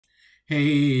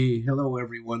Hey, hello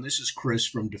everyone. This is Chris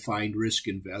from Defined Risk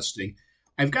Investing.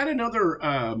 I've got another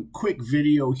quick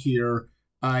video here.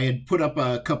 I had put up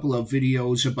a couple of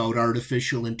videos about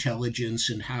artificial intelligence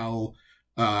and how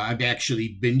I've actually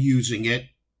been using it.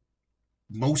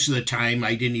 Most of the time,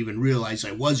 I didn't even realize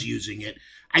I was using it.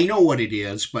 I know what it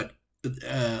is, but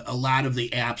a lot of the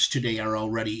apps today are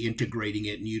already integrating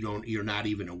it, and you're not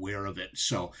even aware of it.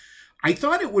 So I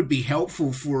thought it would be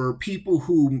helpful for people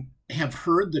who have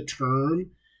heard the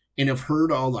term and have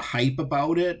heard all the hype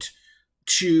about it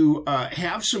to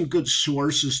have some good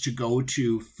sources to go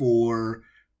to for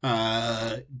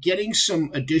getting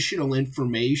some additional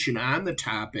information on the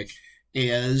topic,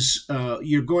 as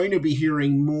you're going to be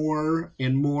hearing more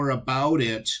and more about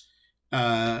it,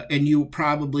 and you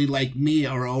probably, like me,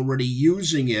 are already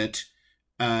using it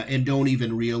and don't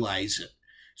even realize it.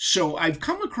 So I've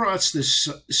come across this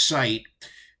site.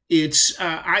 It's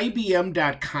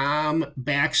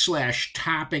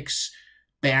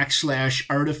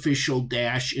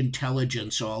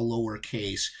ibm.com/topics/artificial-intelligence, all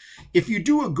lowercase. If you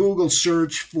do a Google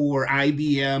search for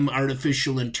IBM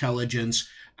artificial intelligence,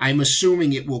 I'm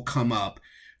assuming it will come up.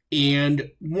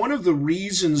 And one of the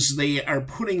reasons they are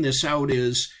putting this out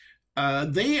is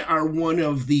they are one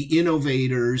of the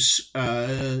innovators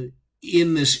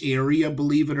in this area,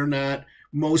 believe it or not.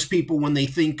 Most people, when they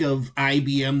think of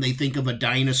IBM, they think of a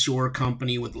dinosaur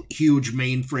company with huge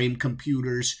mainframe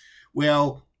computers.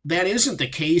 Well, that isn't the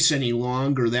case any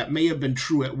longer. That may have been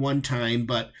true at one time,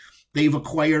 but they've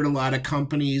acquired a lot of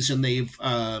companies, and they've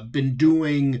been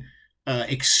doing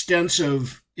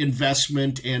extensive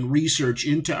investment and research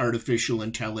into artificial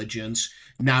intelligence,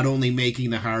 not only making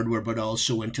the hardware, but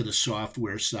also into the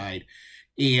software side.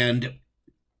 And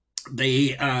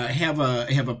they have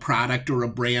a product or a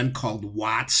brand called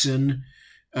Watson,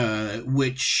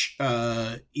 which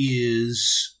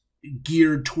is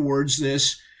geared towards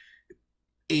this.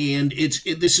 And this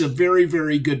is a very,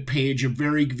 very good page, a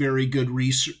very, very good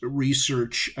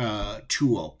research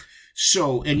tool.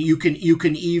 So, and you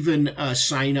can even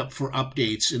sign up for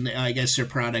updates, and I guess their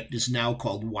product is now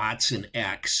called Watson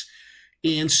X.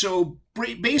 And so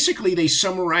basically they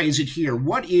summarize it here.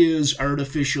 What is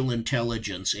artificial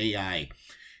intelligence, AI?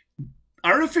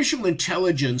 Artificial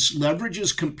intelligence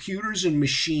leverages computers and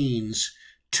machines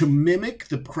to mimic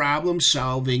the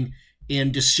problem-solving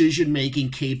and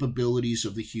decision-making capabilities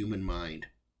of the human mind.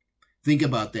 Think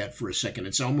about that for a second.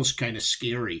 It's almost kind of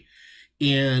scary.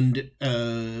 And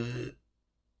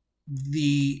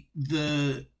the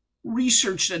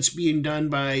research that's being done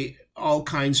by all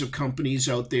kinds of companies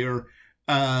out there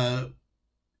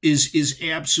is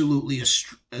absolutely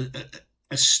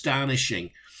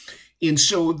astonishing. And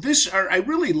so I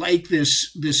really like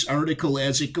this article,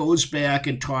 as it goes back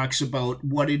and talks about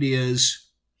what it is,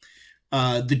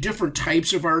 the different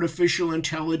types of artificial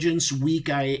intelligence, weak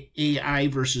AI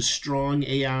versus strong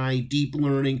AI, deep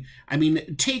learning. I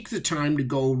mean, take the time to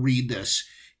go read this.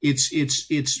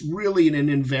 It's really an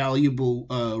invaluable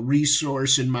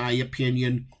resource, in my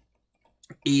opinion.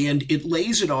 And it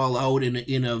lays it all out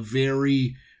in a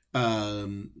very,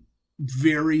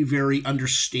 very, very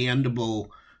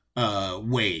understandable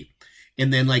way.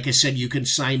 And then, like I said, you can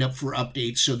sign up for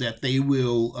updates so that they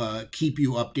will keep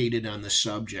you updated on the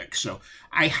subject. So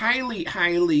I highly,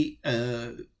 highly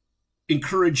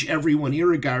encourage everyone,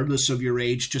 irregardless of your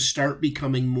age, to start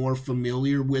becoming more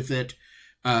familiar with it.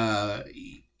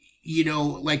 You know,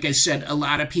 like I said, a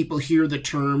lot of people hear the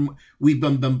term. We've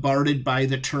been bombarded by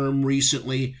the term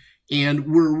recently,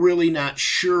 and we're really not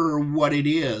sure what it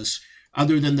is,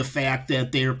 other than the fact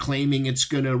that they're claiming it's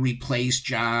going to replace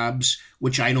jobs,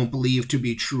 which I don't believe to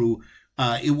be true.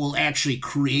 It will actually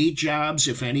create jobs,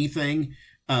 if anything.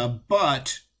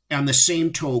 But on the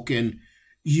same token,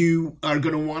 you are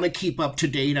going to want to keep up to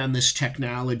date on this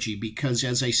technology because,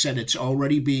 as I said, it's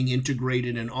already being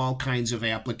integrated in all kinds of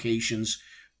applications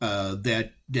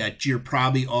that you're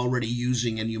probably already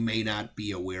using, and you may not be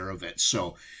aware of it.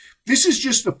 So this is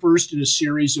just the first in a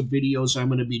series of videos I'm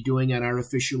going to be doing on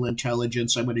artificial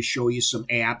intelligence. I'm going to show you some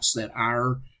apps that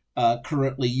are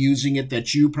currently using it,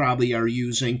 that you probably are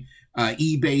using.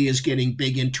 eBay is getting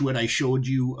big into it. I showed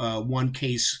you one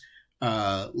case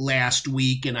last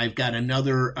week, and I've got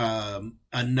another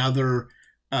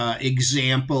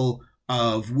example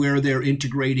of where they're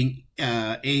integrating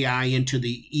AI into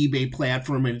the eBay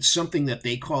platform, and it's something that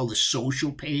they call the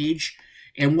social page.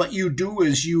 And what you do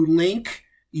is you link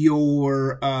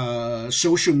your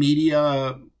social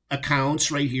media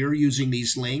accounts right here using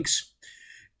these links.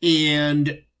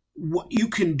 And what you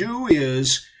can do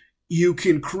is you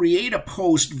can create a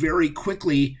post very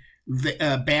quickly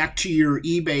back to your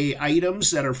eBay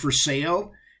items that are for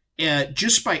sale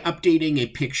just by updating a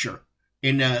picture.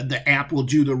 and the app will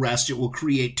do the rest. It will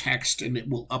create text and it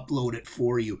will upload it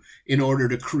for you in order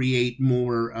to create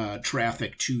more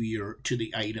traffic to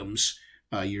the items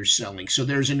you're selling. So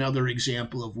there's another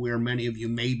example of where many of you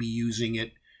may be using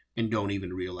it and don't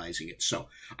even realizing it. So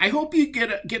I hope you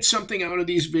get something out of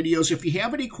these videos. If you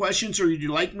have any questions or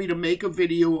you'd like me to make a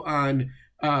video on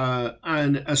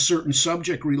a certain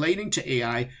subject relating to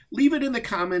AI, leave it in the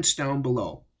comments down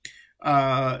below.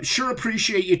 Sure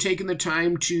appreciate you taking the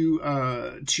time to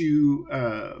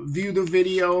view the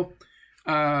video.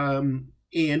 And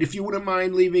if you wouldn't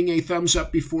mind leaving a thumbs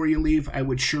up before you leave, I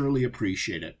would surely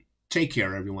appreciate it. Take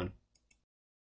care, everyone.